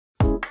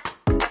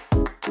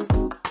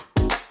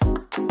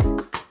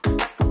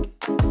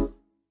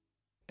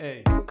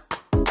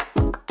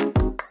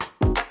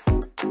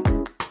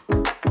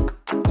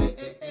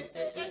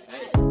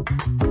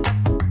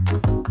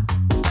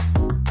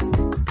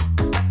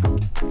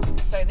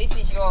this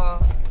is your...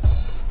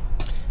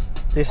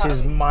 This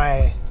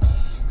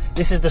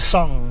is the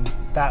song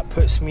that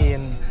puts me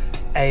in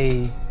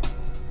a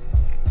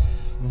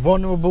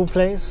vulnerable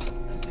place,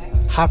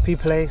 happy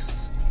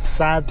place,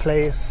 sad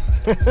place,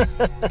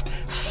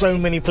 so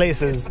many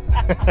places.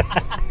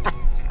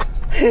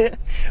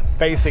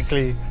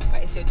 Basically.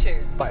 But it's your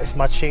tune. But it's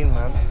my tune,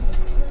 man.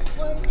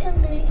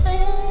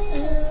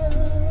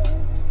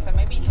 So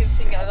maybe you can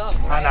sing it along.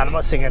 Right? No, I'm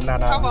not singing. No.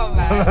 Come on,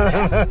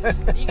 man.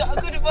 You got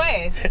a good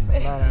voice.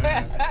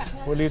 No.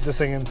 We'll leave the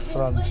singing to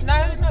Solange.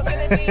 No, not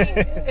going to be.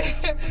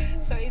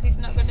 So is this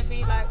not going to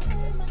be like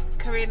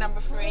career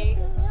number 3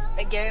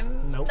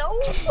 again? Nope. No.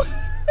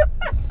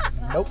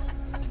 Nope.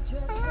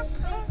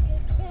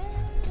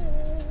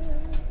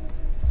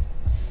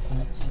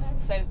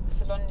 So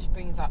Solange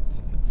brings up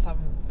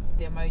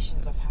the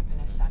emotions of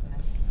happiness,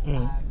 sadness,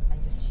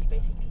 and just she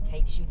basically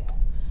takes you there.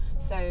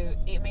 So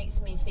it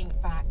makes me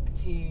think back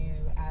to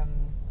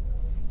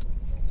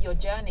your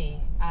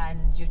journey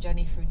and your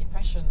journey through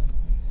depression,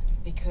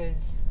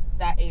 because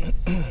that is a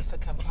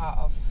significant part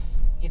of,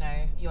 you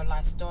know, your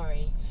life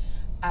story.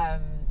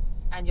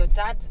 And your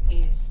dad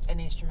is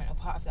an instrumental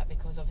part of that,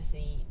 because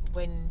obviously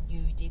when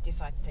you did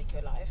decide to take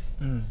your life,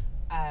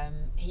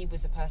 he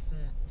was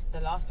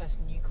the last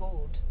person you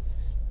called,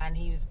 and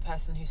he was the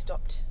person who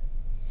stopped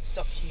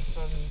you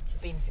from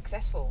being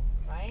successful,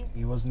 right?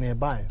 He was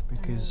nearby,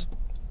 because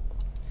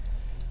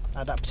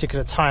at that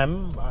particular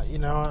time,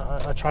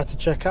 I tried to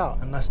check out,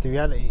 and that's the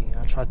reality.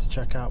 I tried to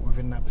check out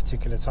within that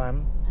particular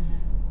time,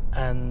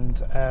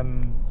 and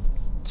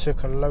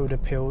took a load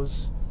of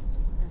pills,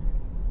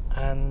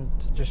 and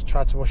just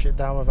tried to wash it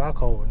down with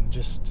alcohol, and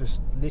just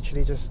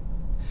literally just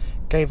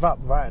gave up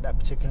right at that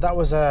particular. That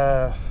was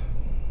a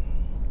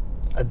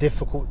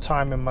difficult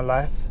time in my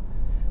life,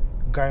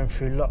 going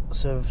through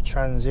lots of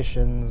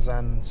transitions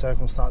and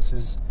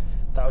circumstances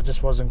that I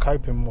just wasn't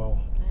coping well.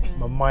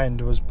 My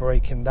mind was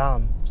breaking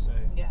down.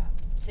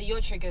 So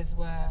your triggers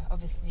were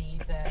obviously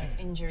the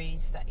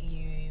injuries that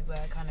you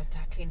were kind of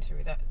tackling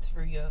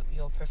through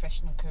your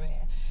professional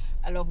career,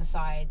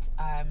 alongside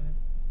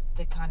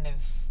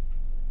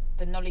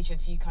the knowledge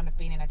of you kind of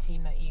being in a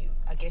team that you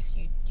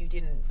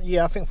didn't.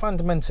 Yeah, I think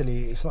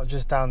fundamentally it's not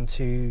just down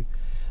to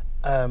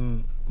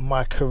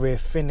my career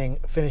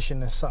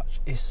finishing as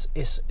such. It's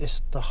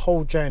the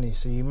whole journey.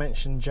 So you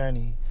mentioned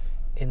journey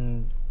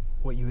in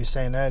what you were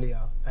saying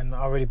earlier, and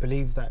I really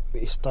believe that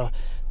it's the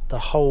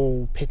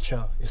whole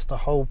picture. It's the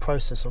whole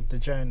process of the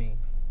journey,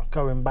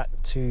 going back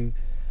to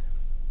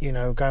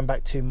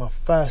my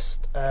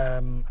first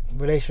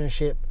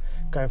relationship,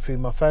 going through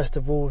my first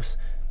divorce,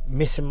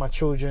 missing my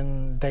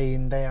children day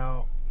in, day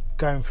out,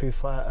 going through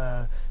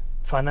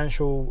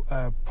financial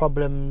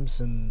problems,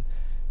 and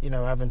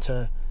having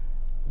to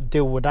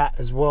deal with that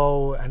as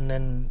well, and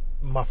then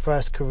my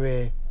first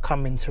career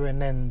coming to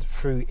an end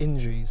through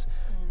injuries.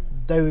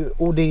 Though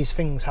all these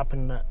things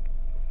happen at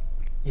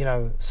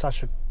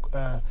such a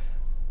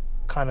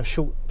kind of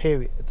short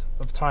period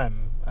of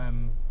time,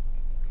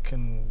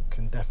 can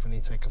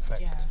definitely take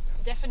effect. Yeah,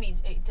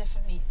 it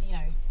definitely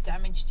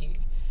damaged you.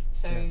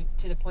 So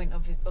to the point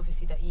of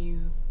obviously that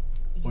you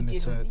wanted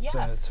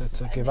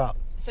to give up.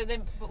 So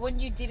then, but when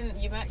you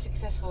weren't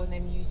successful, and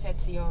then you said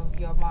to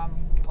your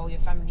mum or your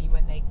family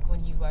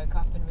when you woke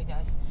up and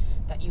realised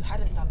that you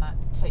hadn't done that,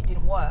 so it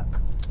didn't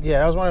work. Yeah,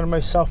 that was one of the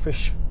most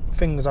selfish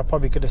things I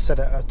probably could have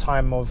said at a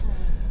time of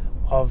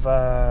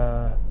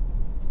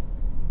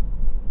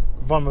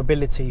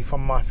vulnerability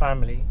from my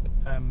family,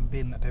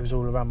 being that they was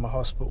all around my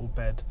hospital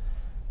bed.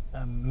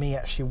 Me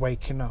actually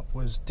waking up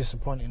was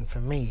disappointing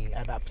for me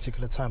at that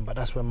particular time, but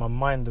that's where my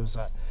mind was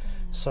at.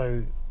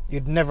 So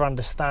you'd never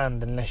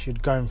understand unless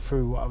you'd gone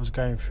through what I was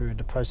going through,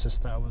 the process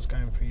that I was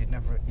going through. You'd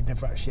never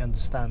actually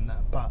understand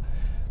that. But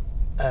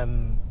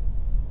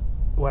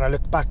when I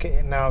look back at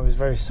it now, it was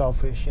very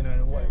selfish.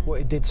 What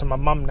it did to my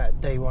mum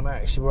that day when I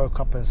actually woke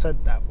up and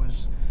said that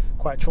was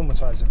quite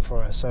traumatizing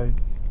for her. So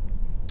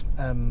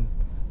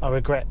I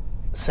regret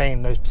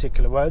saying those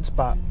particular words,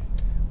 but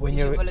when Did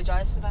you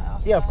apologise for that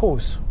after? Yeah, of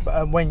course.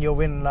 But when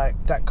you're in like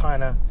that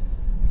kind of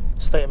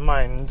state of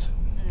mind,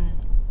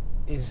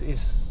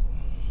 is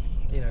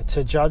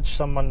to judge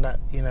someone that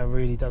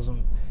really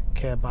doesn't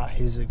care about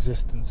his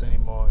existence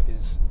anymore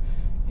is,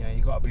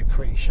 you got to be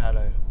pretty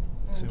shallow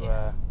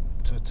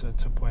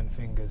to point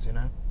fingers.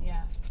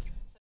 Yeah.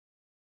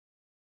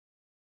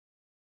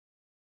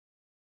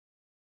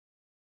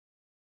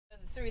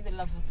 Through the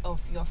love of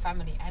your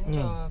family and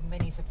your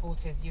many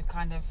supporters, you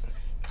kind of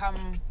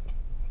come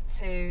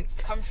through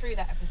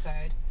that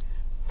episode,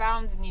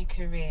 found a new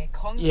career,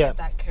 conquered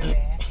that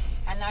career,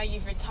 and now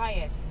you've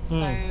retired.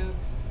 So,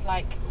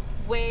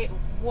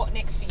 what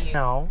next for you?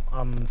 Now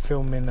I'm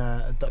filming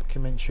a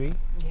documentary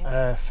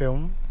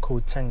film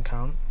called 10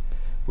 Count,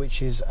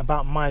 which is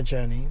about my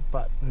journey,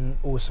 but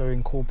also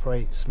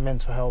incorporates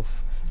mental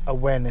health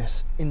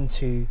awareness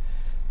into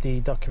the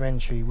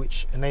documentary,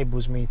 which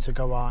enables me to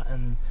go out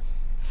and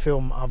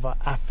film other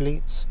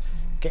athletes,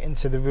 get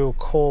into the real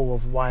core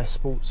of why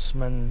sports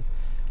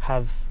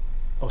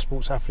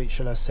athletes,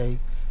 shall I say,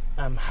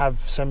 have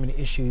so many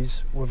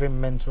issues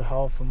within mental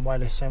health, and why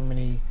there's so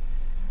many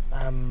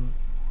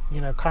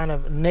kind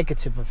of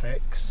negative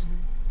effects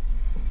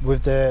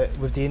with the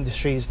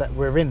industries that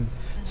we're in.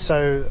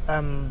 So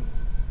I'm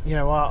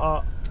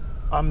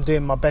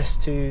doing my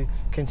best to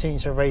continue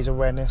to raise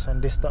awareness,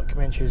 and this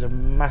documentary is a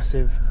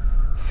massive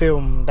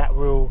film that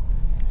will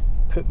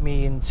put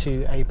me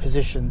into a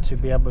position to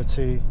be able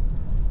to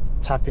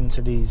tap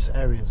into these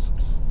areas.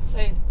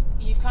 So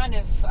you've kind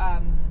of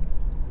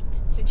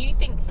so do you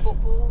think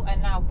football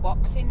and now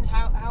boxing,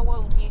 how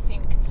well do you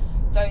think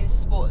those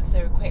sports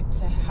are equipped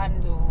to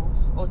handle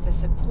or to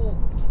support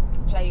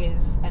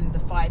players and the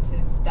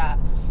fighters that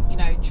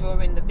draw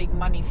in the big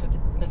money for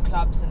the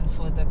clubs and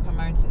for the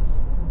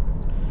promoters?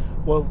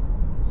 Well,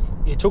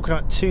 you're talking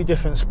about two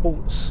different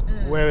sports,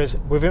 whereas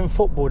within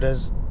football,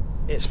 there's,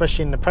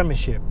 especially in the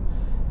Premiership,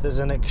 there's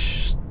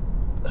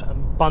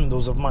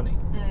bundles of money.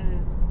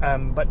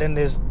 But then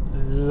there's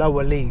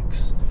lower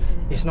leagues.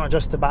 It's not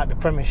just about the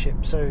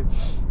Premiership. So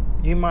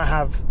you might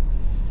have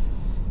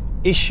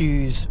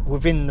issues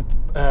within the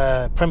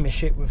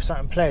Premiership with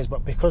certain players,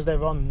 but because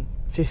they're on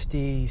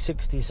 50,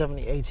 60,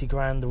 70, 80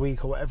 grand a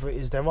week or whatever it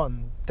is they're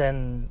on,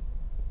 then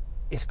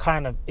it's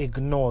kind of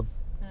ignored.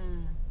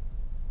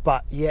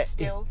 But yet,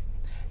 still,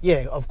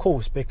 of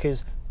course,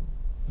 because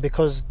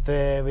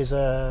there is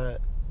also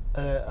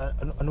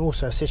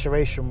a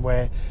situation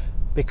where,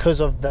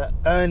 because of the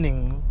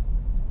earning,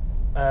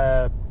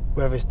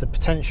 whether it's the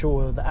potential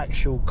or the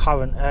actual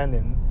current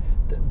earning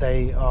that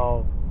they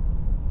are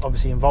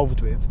obviously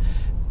involved with,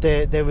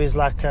 there is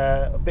like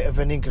a bit of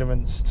an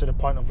ignorance to the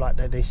point of like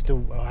that they still,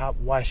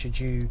 why should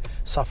you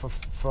suffer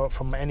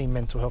from any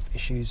mental health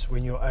issues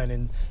when you're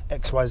earning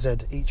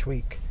XYZ each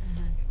week?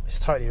 It's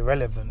totally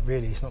irrelevant,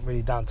 really. It's not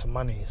really down to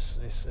money.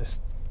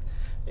 It's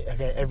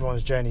okay,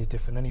 everyone's journey is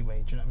different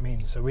anyway, do you know what I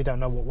mean? So we don't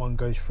know what one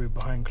goes through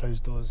behind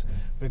closed doors,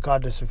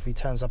 regardless if he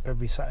turns up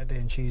every Saturday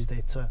and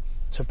Tuesday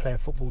to play a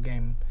football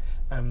game.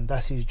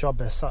 That's his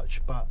job as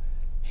such, but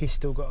he's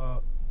still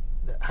got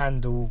to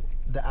handle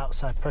the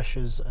outside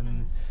pressures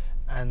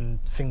and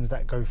things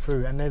that go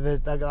through. And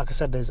there's, like I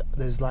said,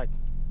 there's like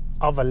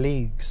other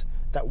leagues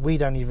that we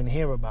don't even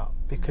hear about,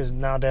 because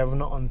now they're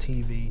not on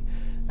TV,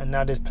 and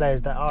now there's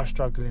players that are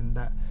struggling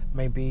that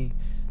maybe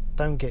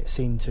don't get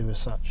seen to as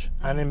such.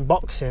 And in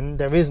boxing,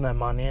 there is no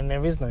money and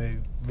there is no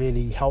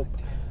really help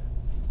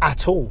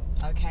at all.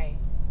 Okay.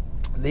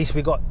 At least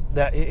we got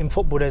that in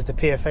football. There's the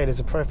PFA, there's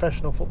a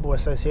Professional Football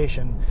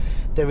Association.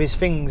 There is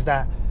things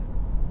that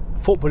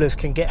footballers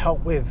can get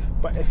help with,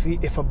 but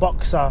if a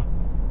boxer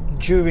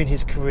during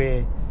his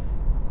career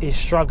is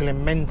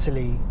struggling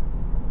mentally,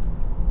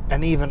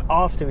 and even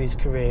after his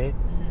career,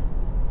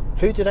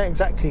 who do they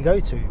exactly go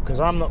to? Because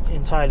I'm not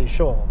entirely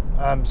sure.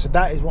 So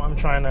that is what I'm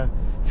trying to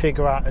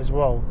figure out as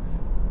well,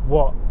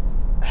 what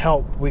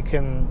help we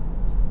can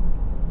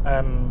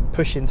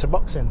push into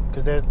boxing,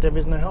 because there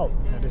is no help.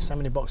 There's so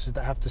many boxers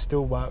that have to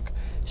still work,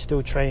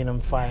 still train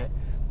and fight,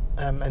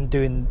 and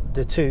doing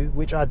the two,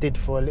 which I did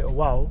for a little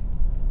while.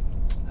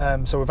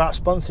 So without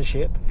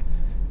sponsorship,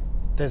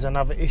 there's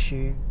another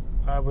issue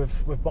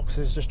with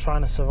boxers just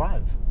trying to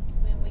survive.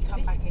 When we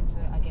come back into,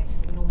 I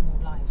guess, normal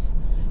life,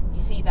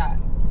 you see that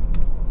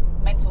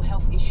mental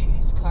health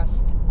issues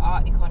cost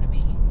our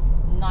economy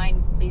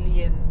 £9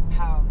 billion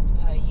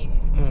per year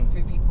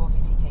through people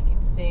obviously taking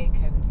sick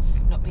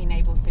and not being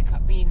able to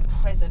being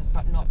present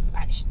but not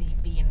actually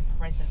being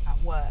present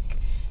at work.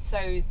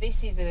 So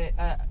this is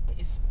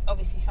it's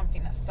obviously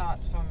something that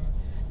starts from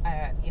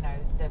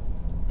the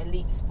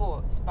elite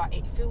sports, but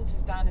it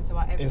filters down into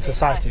our everyday in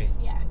society life.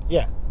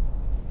 Yeah,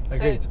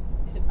 agreed.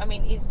 So I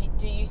mean,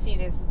 do you see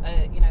there's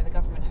the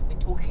government have been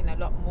talking a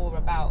lot more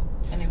about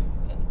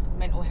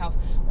mental health?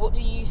 What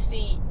do you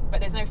see? But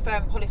there's no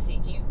firm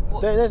policy.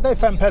 There's no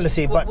firm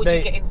policy, but would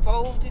you get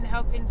involved in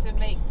helping to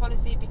make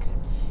policy?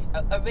 Because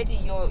already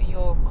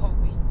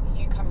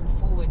you coming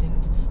forward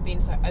and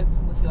being so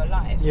open with your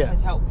life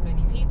has helped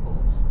many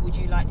people. Would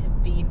you like to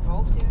be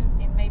involved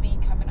in maybe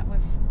coming up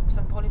with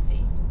some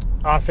policy?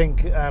 I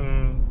think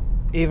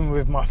even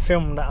with my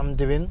film that I'm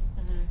doing,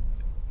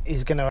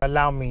 is going to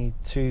allow me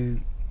to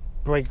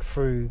break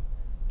through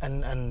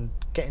and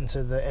get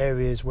into the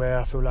areas where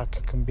I feel like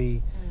it can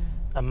be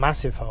a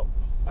massive help.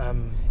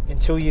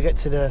 Until you get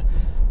to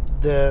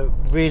the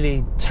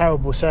really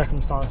terrible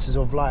circumstances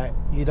of like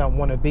you don't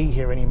want to be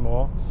here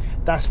anymore,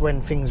 that's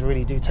when things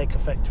really do take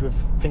effect with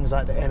things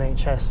like the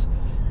NHS.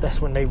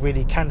 That's when they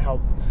really can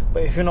help.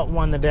 But if you're not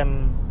one of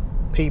them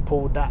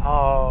people that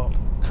are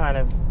kind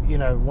of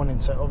wanting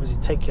to obviously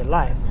take your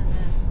life,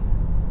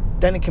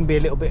 then it can be a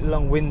little bit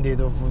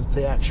long-winded of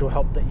the actual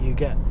help that you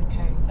get.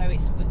 Okay, so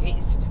it's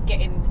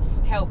getting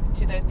help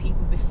to those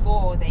people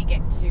before they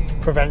get to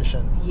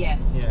prevention.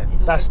 Yes. Yeah.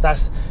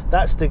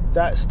 That's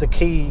the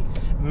key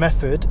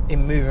method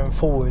in moving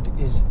forward,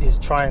 is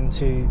trying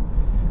to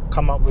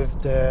come up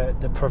with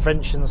the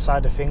prevention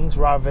side of things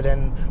rather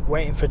than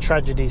waiting for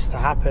tragedies to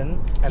happen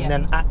and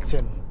then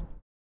acting.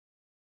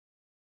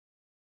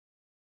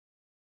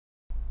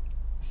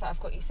 So I've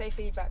got you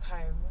safely back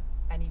home.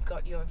 and you've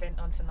got your event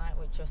on tonight,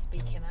 which you're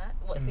speaking at.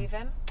 What's the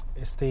event?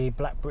 It's the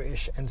Black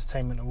British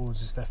Entertainment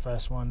Awards. It's their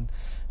first one,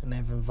 and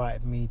they've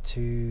invited me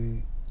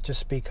to just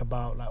speak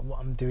about like what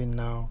I'm doing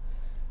now.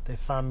 They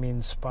found me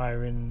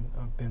inspiring.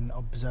 I've been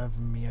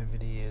observing me over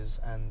the years,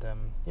 and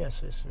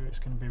yes, it's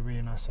going to be a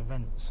really nice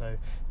event. So it'd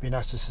be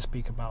nice just to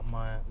speak about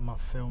my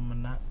film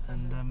and that,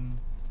 and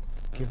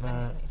give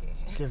and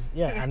Good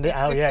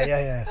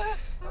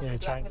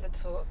luck with the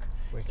talk.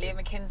 Leah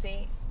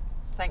McKenzie,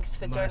 thanks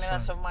for joining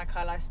us on My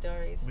Car Life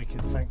Stories.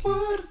 Wicked, thank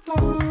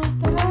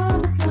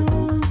you.